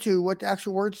pour into what the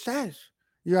actual word says.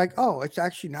 You're like, oh, it's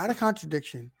actually not a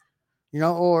contradiction,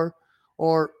 or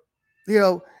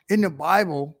in the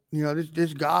Bible,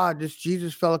 this God, this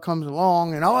Jesus fella comes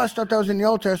along and all that stuff that was in the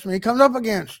Old Testament, he comes up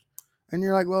against. And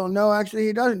you're like, well, no, actually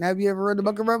he doesn't. Have you ever read the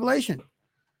book of Revelation?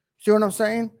 See what I'm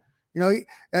saying?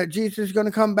 Jesus is going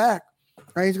to come back,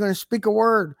 right? He's going to speak a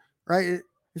word, right? It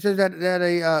says that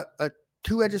a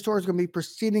two-edged sword is going to be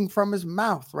proceeding from his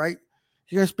mouth, right?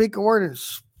 He's going to speak a word and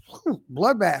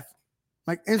bloodbath,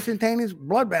 like instantaneous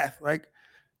bloodbath. Like,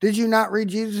 did you not read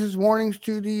Jesus' warnings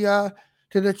to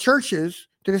the churches,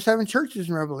 to the 7 churches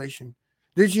in Revelation?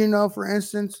 Did you know, for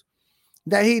instance,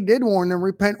 that he did warn them,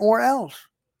 repent or else?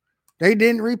 They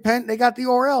didn't repent. They got the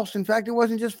or else. In fact, it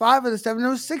wasn't just 5 of the 7. It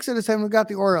was 6 of the 7 who got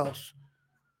the or else.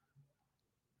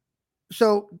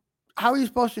 So how are you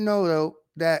supposed to know, though,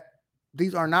 that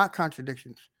these are not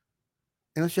contradictions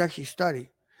unless you actually study?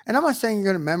 And I'm not saying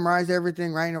you're going to memorize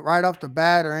everything right off the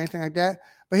bat or anything like that.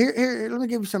 But here, let me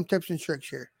give you some tips and tricks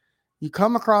here. You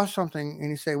come across something and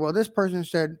you say, well, this person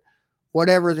said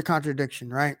whatever is a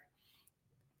contradiction, right?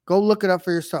 Go look it up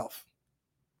for yourself.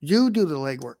 You do the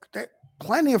legwork. There are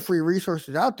plenty of free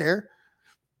resources out there.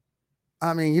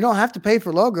 I mean, you don't have to pay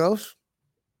for logos.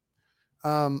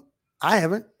 I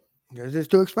haven't because it's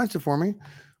too expensive for me.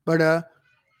 But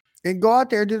and go out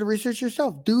there and do the research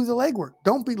yourself. Do the legwork.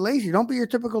 Don't be lazy. Don't be your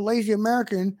typical lazy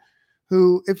American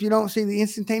who, if you don't see the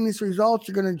instantaneous results,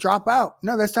 you're going to drop out.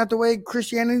 No, that's not the way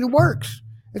Christianity works.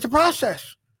 It's a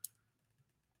process.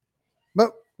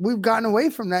 But we've gotten away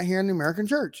from that here in the American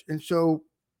church. And so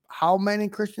how many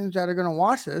Christians that are going to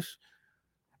watch this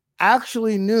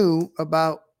actually knew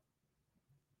about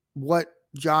what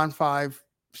John 5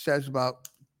 says about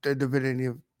the divinity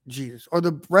of Jesus or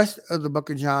the rest of the book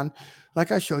of John,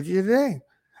 like I showed you today?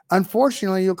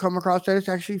 Unfortunately, you'll come across that it's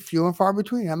actually few and far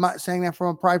between. I'm not saying that from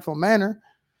a prideful manner.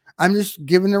 I'm just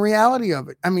giving the reality of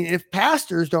it. I mean, if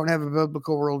pastors don't have a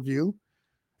biblical worldview,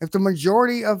 if the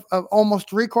majority of almost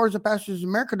 3/4 of pastors in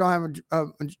America don't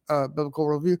have a biblical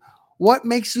worldview, what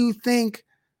makes you think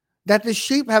that the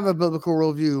sheep have a biblical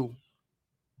worldview?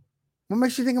 What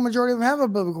makes you think a majority of them have a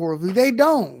biblical worldview? They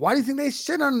don't. Why do you think they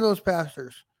sit under those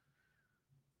pastors?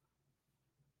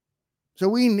 So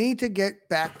we need to get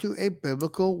back to a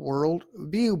biblical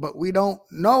worldview, but we don't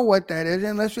know what that is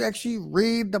unless we actually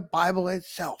read the Bible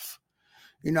itself.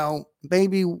 You know,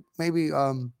 maybe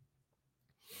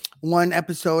one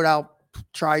episode I'll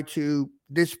try to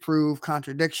disprove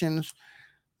contradictions.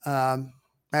 I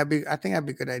think that'd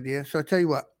be a good idea. So I'll tell you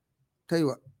what,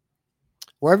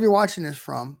 wherever you're watching this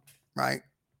from, right?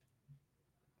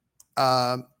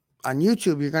 On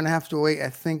YouTube, you're going to have to wait,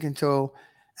 I think, until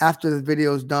after the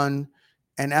video is done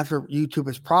and after YouTube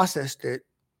has processed it.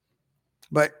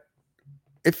 But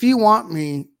if you want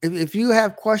me, if you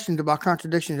have questions about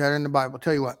contradictions that are in the Bible, I'll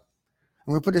tell you what,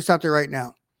 I'm going to put this out there right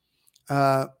now.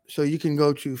 So you can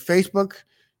go to Facebook,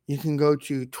 you can go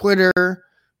to Twitter,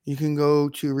 you can go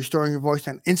to Restoring Your Voice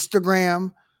on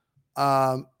Instagram.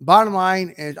 Bottom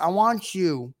line is I want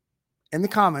you in the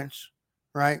comments,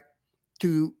 right,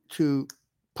 to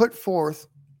put forth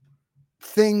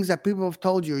things that people have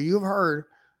told you or you've heard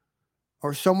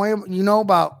or some way you know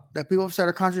about that people have said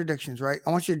are contradictions, right?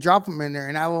 I want you to drop them in there,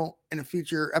 and I will, in a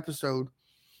future episode,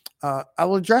 I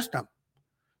will address them.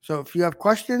 So if you have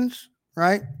questions,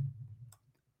 right,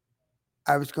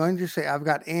 I was going to say I've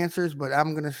got answers, but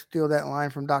I'm going to steal that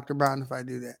line from Dr. Brown if I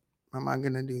do that. I'm not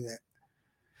going to do that.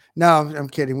 No, I'm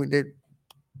kidding.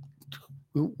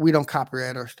 We don't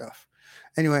copyright our stuff.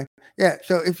 Anyway, yeah.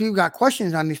 So if you've got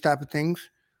questions on these type of things,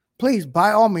 please,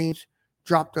 by all means,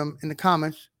 drop them in the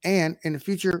comments, and in the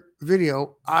future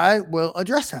video, I will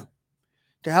address them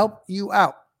to help you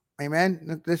out. Amen.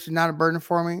 Look, this is not a burden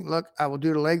for me. Look, I will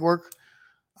do the legwork.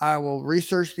 I will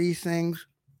research these things.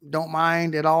 Don't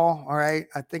mind at all. All right.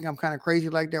 I think I'm kind of crazy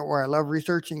like that where I love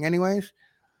researching anyways.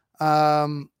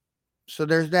 So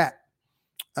there's that.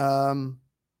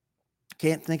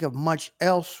 Can't think of much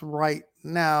else right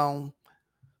now.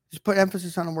 Just put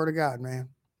emphasis on the word of God, man.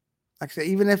 Like I said,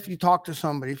 even if you talk to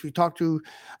somebody, if you talk to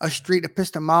a street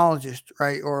epistemologist,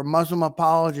 right, or a Muslim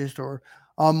apologist or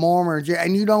a Mormon,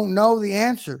 and you don't know the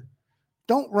answer,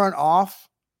 don't run off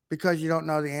because you don't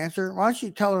know the answer. Why don't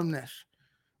you tell them this,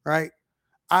 right?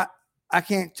 I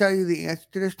can't tell you the answer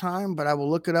to this time, but I will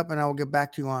look it up and I will get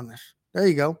back to you on this. There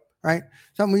you go, right?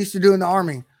 Something we used to do in the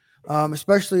Army,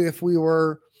 especially if we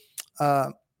were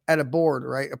at a board,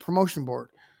 right, a promotion board,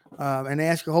 and they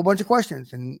ask a whole bunch of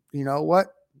questions. And you know what?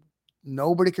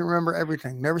 Nobody can remember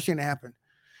everything. Never seen it happen.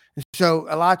 And so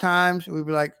a lot of times we'd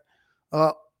be like,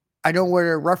 I don't know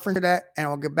where to reference to that, and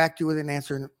I'll get back to you with an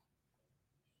answer.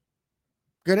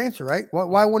 Good answer, right?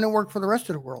 Why wouldn't it work for the rest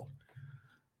of the world?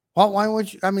 Why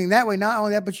would you? I mean, that way, not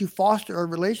only that, but you foster a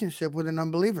relationship with an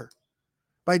unbeliever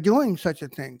by doing such a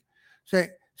thing.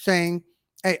 Saying,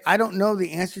 hey, I don't know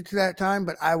the answer to that time,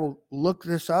 but I will look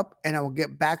this up and I will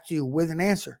get back to you with an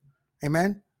answer.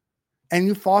 Amen. And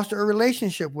you foster a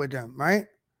relationship with them, right?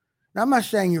 Now, I'm not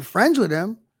saying you're friends with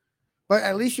them, but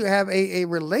at least you have a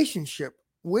relationship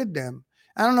with them.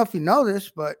 I don't know if you know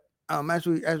this, but as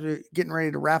we're getting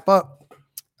ready to wrap up,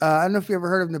 I don't know if you ever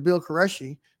heard of Nabil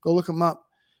Qureshi. Go look him up.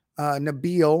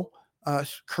 Nabil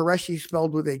Qureshi,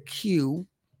 spelled with a Q,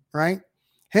 right?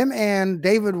 Him and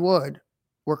David Wood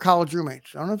were college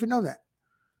roommates. I don't know if you know that.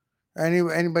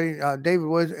 Anybody? David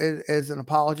Wood is an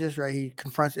apologist, right? He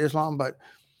confronts Islam, but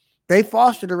they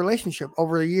fostered a relationship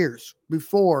over the years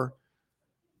before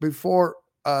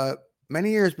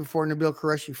many years before Nabil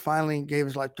Qureshi finally gave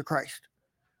his life to Christ,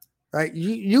 right?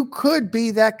 You could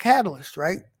be that catalyst,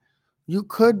 right? You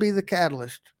could be the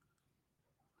catalyst,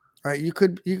 right? You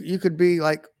could be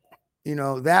like,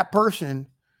 that person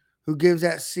who gives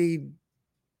that seed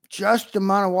just the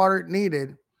amount of water it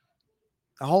needed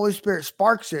the Holy Spirit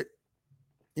sparks it,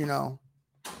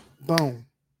 boom.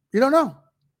 You don't know.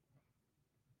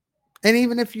 And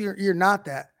even if you're not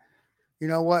that, you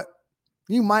know what?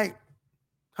 You might,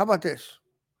 how about this?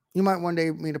 You might one day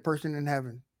meet a person in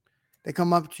heaven. They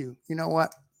come up to you. You know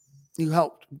what? You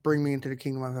helped bring me into the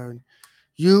kingdom of heaven.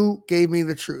 You gave me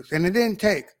the truth. And it didn't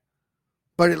take,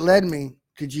 but it led me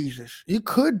to Jesus. You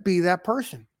could be that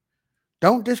person.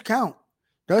 Don't discount.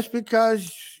 Just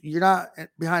because you're not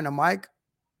behind a mic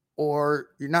or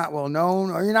you're not well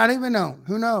known or you're not even known.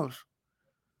 Who knows?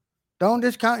 Don't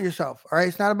discount yourself. All right.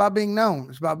 It's not about being known.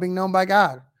 It's about being known by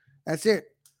God. That's it.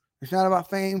 It's not about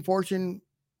fame, fortune,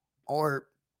 or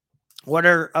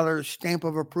whatever other stamp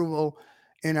of approval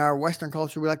in our Western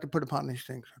culture we like to put upon these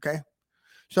things. Okay.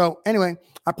 So anyway,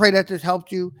 I pray that this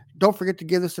helped you. Don't forget to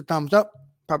give this a thumbs up.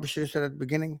 Probably should have said at the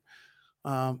beginning.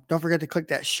 Don't forget to click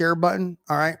that share button.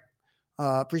 All right.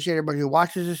 Appreciate everybody who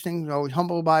watches this thing. I'm always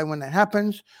humbled by when that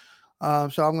happens. So I'm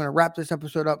going to wrap this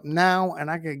episode up now, and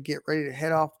I can get ready to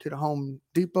head off to the Home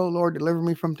Depot. Lord, deliver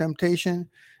me from temptation.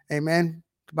 Amen.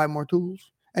 To buy more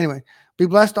tools. Anyway, be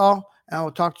blessed all, and I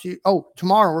will talk to you. Oh,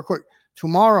 tomorrow, real quick.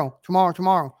 Tomorrow.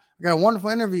 I got a wonderful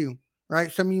interview,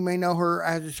 right? Some of you may know her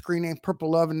as a screen name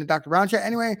Purple Love in the Dr. Brown chat.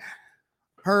 Anyway,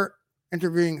 her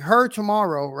interviewing her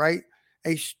tomorrow, right?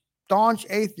 A staunch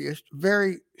atheist,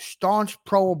 very staunch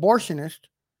pro-abortionist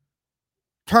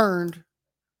turned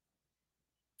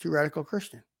to radical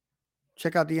Christian.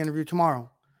 Check out the interview tomorrow,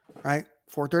 right?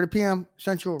 4:30 p.m.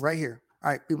 Central, right here.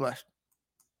 All right, be blessed.